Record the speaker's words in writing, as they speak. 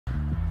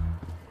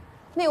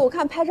那个我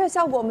看拍摄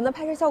效果，我们的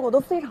拍摄效果都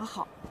非常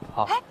好。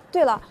好。哎，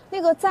对了，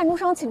那个赞助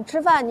商请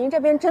吃饭，您这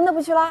边真的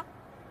不去啦？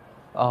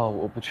哦，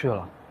我不去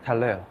了，太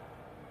累了。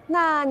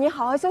那你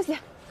好好休息。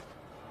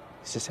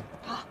谢谢。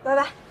好，拜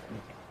拜。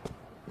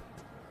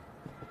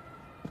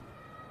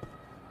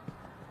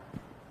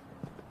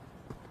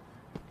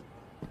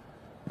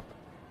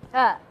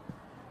哎，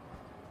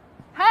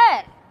嘿，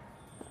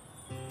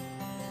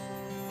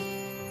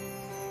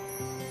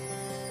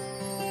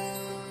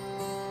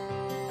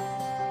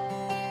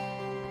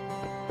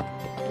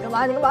你干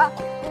嘛？你干嘛？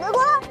你别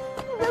过来！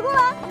你别过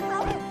来！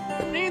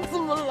你怎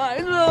么来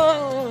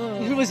的？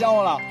你是不是想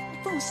我了？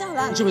放我下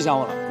来！你是不是想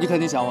我了？你肯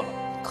定想我了。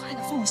快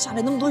点放我下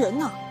来，那么多人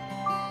呢！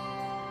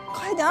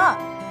快点儿！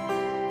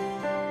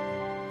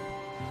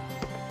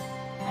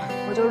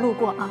我就路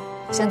过啊，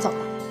先走了。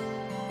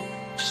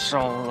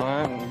少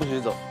来，你不许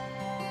走。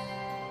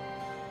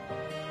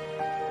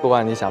不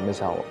管你想没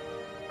想我，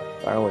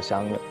反正我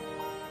想你。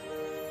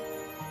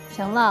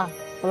行了，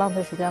不浪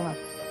费时间了，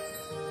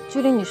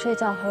距离你睡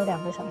觉还有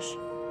2个小时，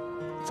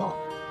走。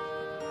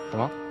什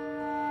么？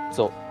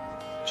走？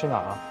去哪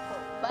儿啊？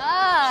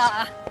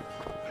爸，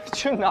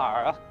去哪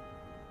儿啊？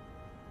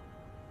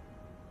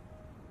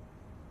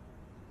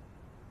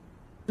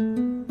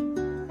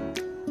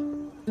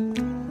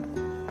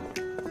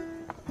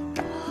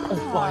哦，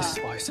不好意思，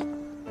不好意思。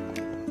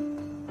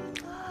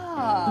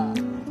啊，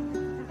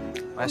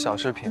买小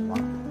饰品吗？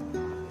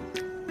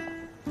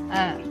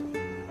哎，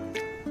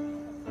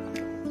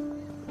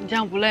你这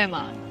样不累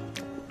吗？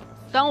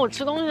耽误我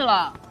吃东西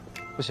了。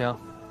不行，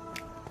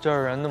这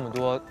儿人那么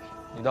多，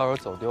你到时候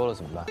走丢了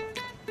怎么办？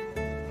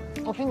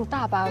我比你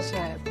大8岁，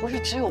不是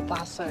只有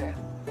8岁。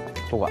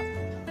不管。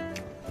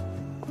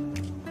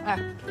哎，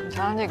你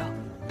尝尝这个，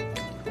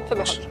特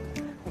别好吃，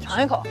你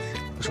尝一口。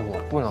不是我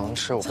不能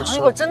吃，我不吃。尝一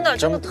口，真的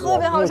特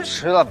别好吃。不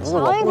吃了，不是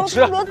我不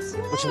吃，不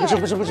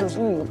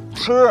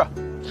吃。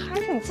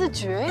还是你自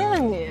觉呀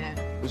你。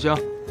不行，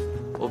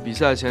我比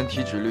赛前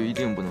体脂率一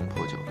定不能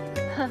破9。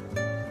哼，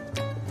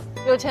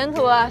有前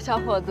途啊，小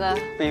伙子。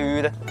必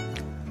须的。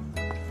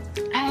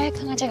哎，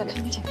看看这个，看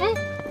看这个。哎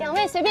，2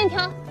位随便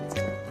挑，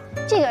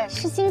这个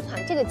是新款，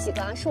这个几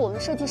个是我们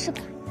设计师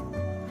款。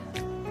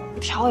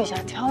挑一下，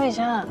挑一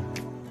下。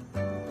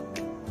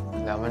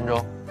2分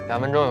钟，2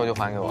分钟以后就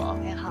还给我啊！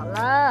哎，好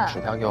了。薯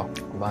条给我，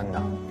我帮你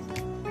拿。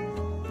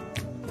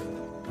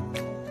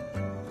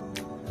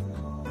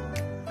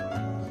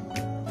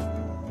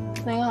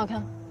哪个好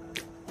看？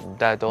你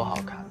戴都好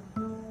看。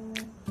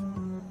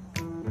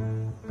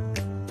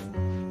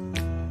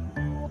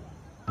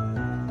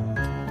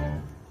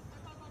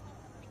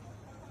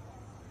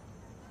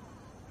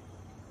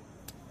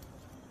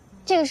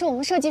这个是我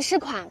们设计师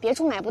款，别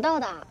处买不到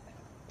的。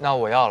那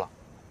我要了。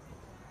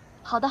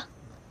好的。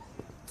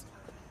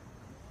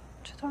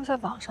这都是在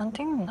网上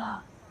订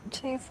的，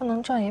这一副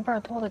能赚1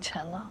半多的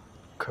钱呢。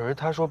可是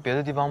他说别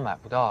的地方买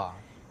不到啊。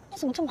你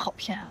怎么这么好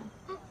骗啊？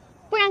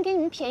不然给你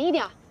们便宜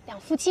点，2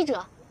副7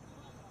折。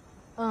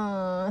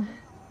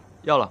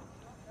要了，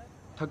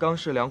他刚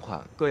试2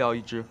款，各要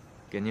1只，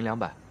给您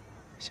200，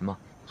行吗？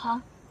好。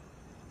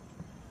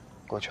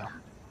过去了。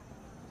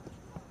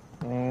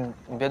你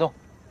别动，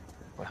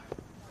过来。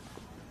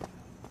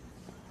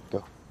给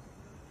我。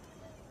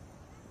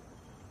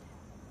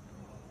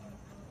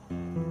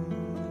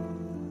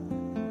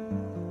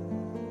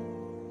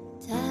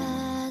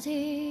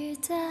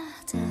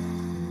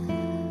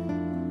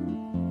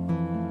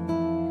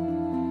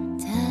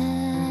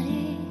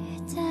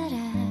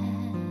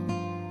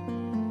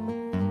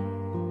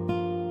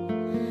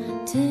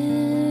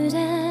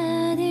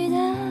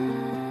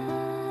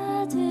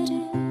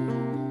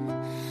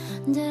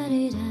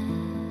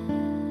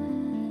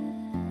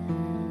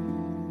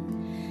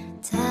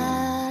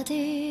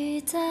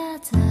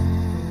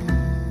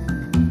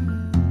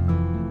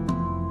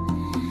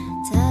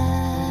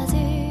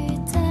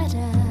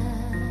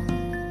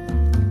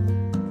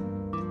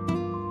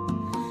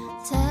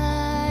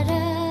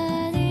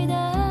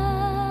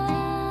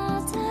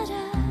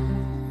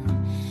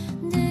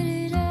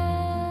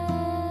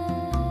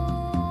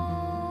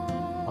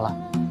好了，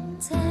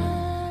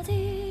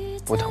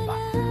不疼吧？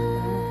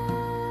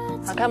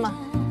好看吗？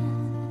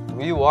独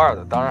一无二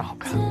的，当然好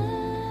看。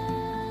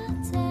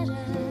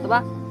走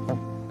吧。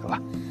走吧。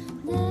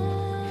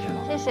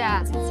谢谢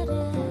啊。给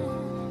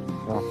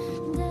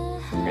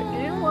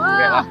我。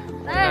给了，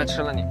我现在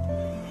吃了你。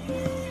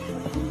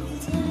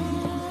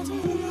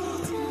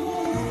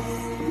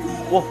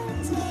哇，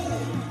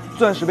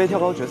钻石杯跳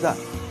高决赛，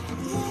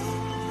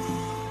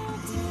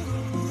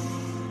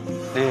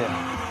厉害！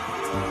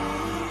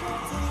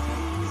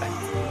哎，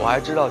我还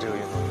知道这个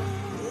运动员，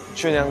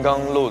去年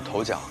刚露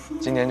头角，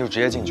今年就直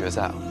接进决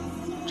赛了，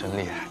真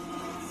厉害。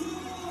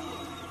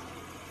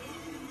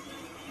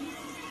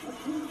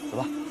走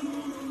吧，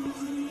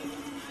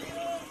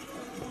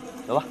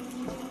走吧。